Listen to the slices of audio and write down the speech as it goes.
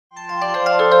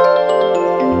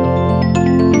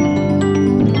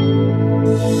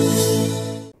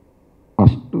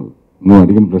నువ్వు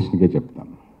అడిగిన ప్రశ్నకే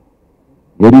చెప్తాను.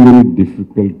 Very very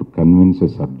difficult to convince a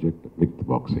subject with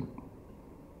boxing.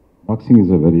 Boxing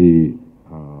is a very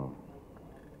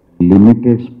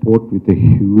limited sport with a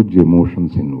huge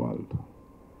emotions involved.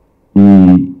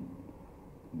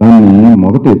 దాన్ని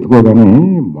మొదట ఎత్తుకోగానే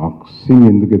boxing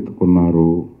ఎందుకు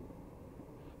ఎత్తుకున్నారు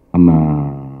అన్న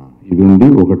ఇది ఉండి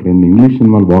ఒకటి రెండు ఇంగ్లీష్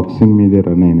సినిమాలు బాక్సింగ్ మీదే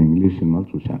రన్ అయిన ఇంగ్లీష్ సినిమాలు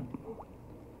చూశాను.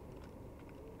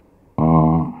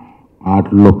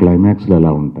 వాటిల్లో క్లైమాక్స్లు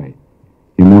ఎలా ఉంటాయి,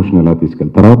 ఎమోషన్ ఎలా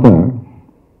తీసుకెళ్ళి తర్వాత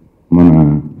మన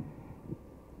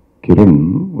కిరణ్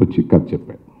వచ్చి కథ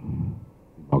చెప్పాడు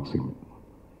boxing.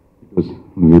 It was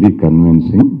very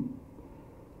convincing.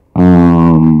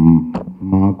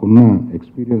 మాకున్న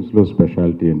ఎక్స్పీరియన్స్లో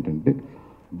స్పెషాలిటీ ఏంటంటే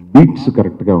బీట్స్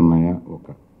కరెక్ట్గా ఉన్నాయా ఒక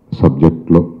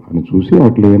సబ్జెక్ట్లో అని చూసి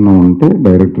అట్లా ఏమన్నా ఉంటే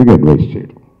డైరెక్టర్కి అడ్వైస్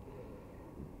చేయడం.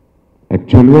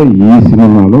 యాక్చువల్గా ఈ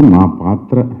సినిమాలో నా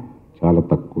పాత్ర చాలా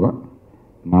తక్కువ.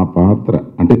 నా పాత్ర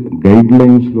అంటే గైడ్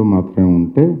లైన్స్లో మాత్రమే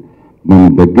ఉంటే దాని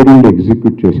దగ్గర నుండి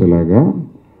ఎగ్జిక్యూట్ చేసేలాగా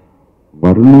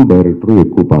వరుణ్ డైరెక్టర్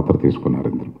ఎక్కువ పాత్ర తీసుకున్నారు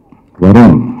ఇందులో.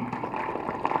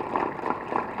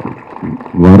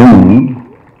 వరుణ్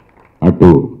అటు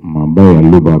మా అబ్బాయి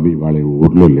అల్లు బాబీ వాళ్ళ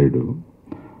ఊర్లో లేడు,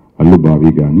 అల్లు బాబీ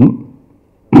కానీ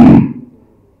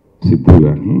సిద్ధు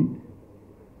కానీ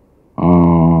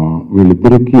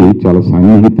వీళ్ళిద్దరికీ చాలా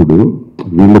సన్నిహితుడు.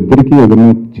 వీళ్ళిద్దరికీ ఏదైనా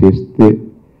చేస్తే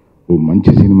ఓ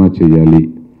మంచి సినిమా చేయాలి,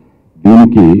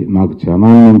 దీనికి నాకు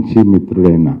ఛానల్ నుంచి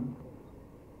మిత్రుడైన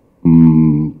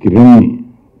కిరణ్ని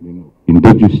నేను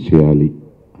ఇంట్రడ్యూస్ చేయాలి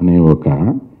అనే ఒక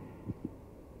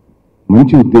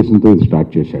మంచి ఉద్దేశంతో ఇది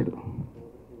స్టార్ట్ చేశాడు.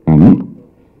 కానీ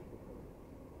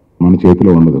మన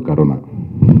చేతిలో ఉండదు కరోనా.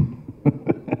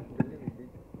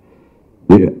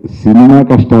 సినిమా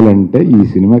కష్టాలంటే ఈ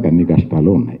సినిమాకి అన్ని కష్టాలు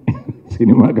ఉన్నాయి.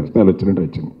 సినిమా కష్టాలు వచ్చినట్టు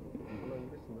వచ్చింది.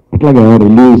 అట్లాగా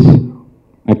రిలీజ్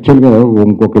యాక్చువల్గా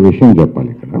ఇంకొక విషయం చెప్పాలి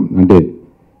ఇక్కడ. అంటే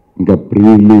ఇంకా ప్రీ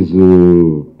రిలీజ్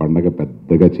పండగ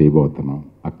పెద్దగా చేయబోతున్నాం,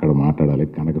 అక్కడ మాట్లాడాలి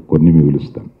కనుక కొన్ని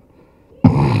మిగులుస్తాను.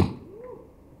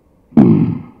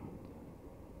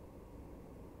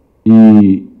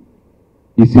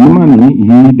 ఈ సినిమాని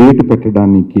ఈ డేట్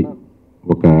పెట్టడానికి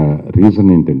ఒక రీజన్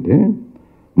ఏంటంటే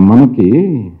మనకి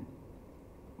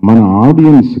మన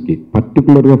ఆడియన్స్కి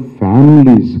పర్టికులర్గా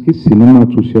ఫ్యామిలీస్కి సినిమా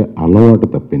చూసే అలవాటు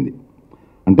తప్పింది.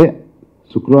 అంటే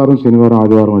శుక్రవారం శనివారం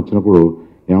ఆదివారం వచ్చినప్పుడు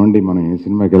ఏమండి మనం ఏ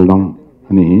సినిమాకి వెళ్దాం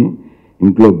అని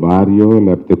ఇంట్లో భార్యో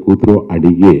లేకపోతే కూతురో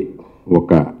అడిగే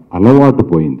ఒక అలవాటు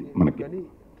పోయింది మనకి.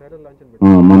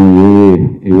 మనం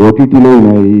ఏ ఓటీటీలో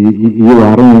ఈ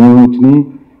వారం ఏమేమి వచ్చినాయి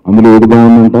అందులో ఏది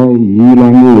బాగుందంట ఈ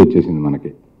లాంగ్వేజ్ వచ్చేసింది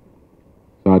మనకి.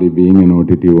 Sorry, being an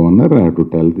OTT owner I have to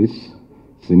tell this,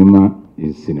 cinema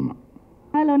is cinema.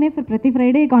 అలానే ప్రతి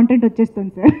ఫ్రైడే కాంటెంట్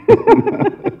వచ్చేస్తుంది సార్.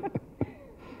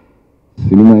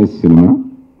 Cinema is cinema.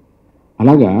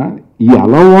 అలాగా ఈ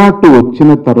అలవాటు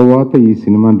వచ్చిన తర్వాత ఈ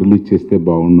సినిమాని రిలీజ్ చేస్తే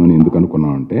బాగుండు అని ఎందుకు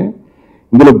అనుకున్నామంటే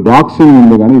ఇందులో బాక్సింగ్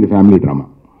ఉంది కానీ ఇది ఫ్యామిలీ డ్రామా.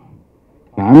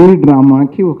 ఫ్యామిలీ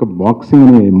డ్రామాకి ఒక బాక్సింగ్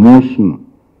అనే ఎమోషన్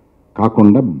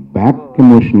కాకుండా బ్యాక్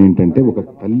ఎమోషన్ ఏంటంటే ఒక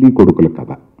తల్లి కొడుకుల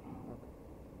కథ,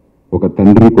 ఒక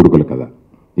తండ్రి కొడుకుల కథ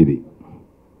ఇది.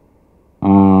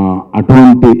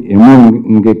 అటువంటి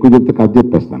ఇంకెక్కువ చెప్తే కథ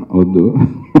చెప్పేస్తాను వద్దు.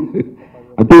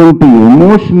 అటువంటి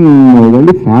ఎమోషన్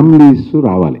వెళ్ళి ఫ్యామిలీస్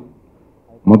రావాలి.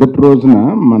 మొదటి రోజున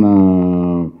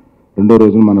రెండో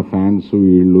రోజున మన ఫ్యాన్స్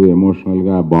వీళ్ళు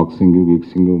ఎమోషనల్గా బాక్సింగ్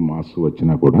గిక్సింగ్ మాస్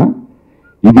వచ్చినా కూడా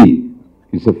ఇది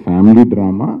ఇట్స్ ఎ ఫ్యామిలీ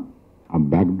డ్రామా. ఆ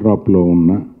బ్యాక్ డ్రాప్లో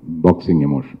ఉన్న బాక్సింగ్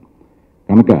ఎమోషన్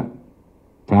కనుక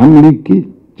ఫ్యామిలీకి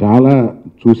చాలా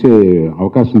చూసే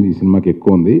అవకాశం ఉంది. ఈ సినిమాకి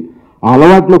ఎక్కువ ఉంది. ఆ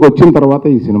అలవాట్లోకి వచ్చిన తర్వాత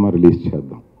ఈ సినిమా రిలీజ్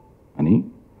చేద్దాం అని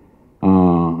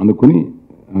అనుకుని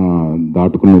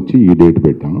దాటుకుని వచ్చి ఈ డేట్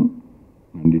పెట్టాము.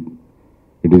 And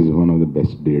it is one of the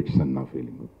best dates అని నా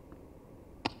ఫీలింగ్.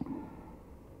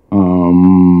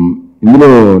 ఇందులో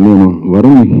నేను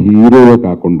వరుణ్ హీరోయే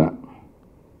కాకుండా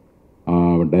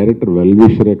డైరెక్టర్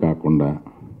వెల్విషరే కాకుండా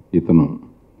ఇతను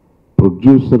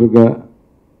ప్రొడ్యూసర్గా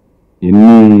ఎన్ని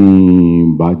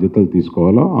బాధ్యతలు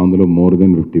తీసుకోవాలో అందులో మోర్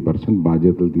దెన్ 50%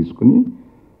 బాధ్యతలు తీసుకుని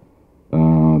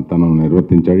తను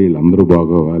నిర్వర్తించాడు. వీళ్ళందరూ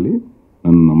బాగోవాలి,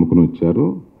 నన్ను నమ్ముకుని వచ్చారు.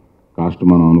 కాస్ట్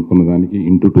మనం అనుకున్న దానికి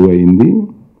 *2 అయింది.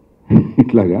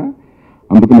 ఇట్లాగా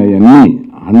అందుకని అవన్నీ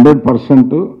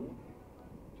 100%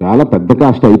 చాలా పెద్ద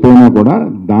కాస్ట్ అయిపోయినా కూడా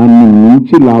దాన్ని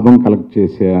మించి లాభం కలెక్ట్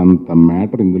చేసే అంత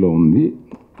మ్యాటర్ ఇందులో ఉంది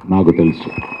నాకు తెలుసు.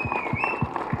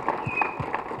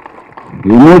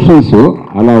 ఎమోషన్స్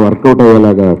అలా వర్కౌట్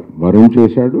అయ్యేలాగా వరుణ్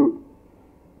చేశాడు,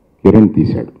 కిరణ్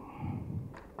తీశాడు.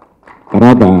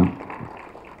 తర్వాత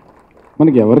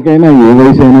మనకి ఎవరికైనా ఏ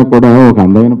వయసు అయినా కూడా ఒక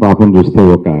అందమైన పాపం చూస్తే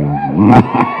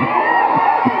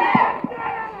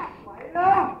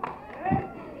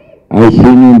I see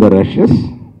you in the rushes.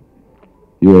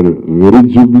 You are very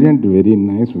jubilant, very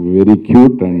nice, very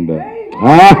cute, and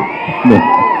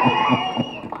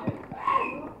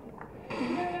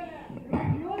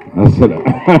అసలు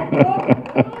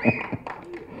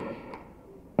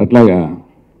అట్లాగా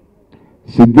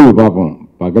సిద్ధు పాపం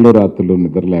పగలు రాత్రులు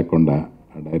నిద్ర లేకుండా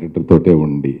డైరెక్టర్ తోటే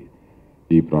ఉండి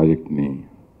ఈ ప్రాజెక్ట్ని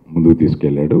ముందుకు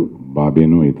తీసుకెళ్ళాడు.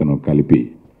 బాబీను ఇతను కలిపి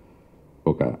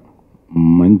ఒక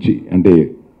మంచి, అంటే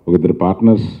ఒక ఇద్దరు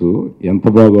పార్ట్నర్స్ ఎంత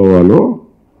బాగోవాలో,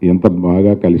 ఎంత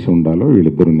బాగా కలిసి ఉండాలో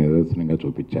వీళ్ళిద్దరూ నిదర్శనంగా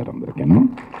చూపించారు అందరికీను.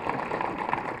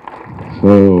 సో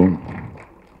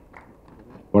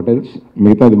వాట్ ఎల్స్,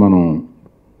 మిగతాది మనం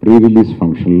ప్రీ రిలీజ్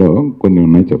ఫంక్షన్లో కొన్ని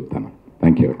ఉన్నాయి చెప్తాను.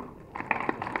 Thank you.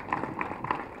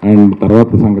 అండ్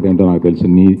తర్వాత సంగతి ఏంటో నాకు తెలుసు,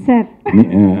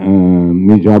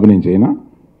 నీ జాబ్ నేను చేయనా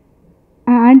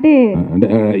అంటే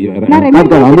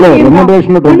అందులో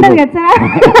remuneration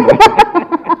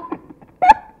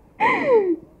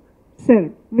sir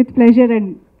with pleasure.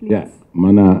 And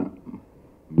మన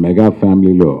మెగా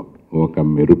ఫ్యామిలీలో ఒక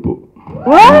మెరుపు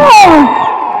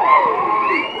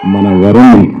మన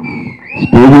వరుణ్ని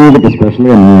స్టేజ్ మీదకి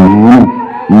స్పెషల్గా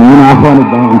నేను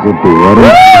ఆహ్వానిద్దామని చెప్పి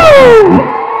Varun.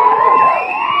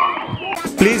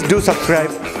 Please do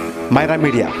subscribe Myra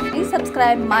Media. Please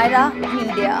subscribe Myra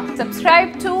Media. Subscribe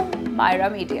to Myra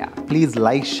Media. Please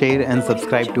like, share and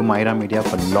subscribe to Myra Media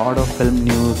for lot of film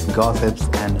news, gossips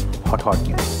and hot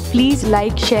news. Please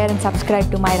like, share and subscribe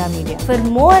to Myra Media. For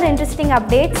more interesting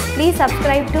updates, please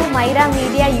subscribe to Myra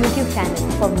Media YouTube channel.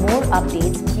 For more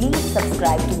updates, please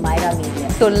subscribe to Myra Media.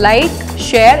 So like,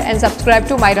 share and subscribe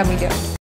to Myra Media.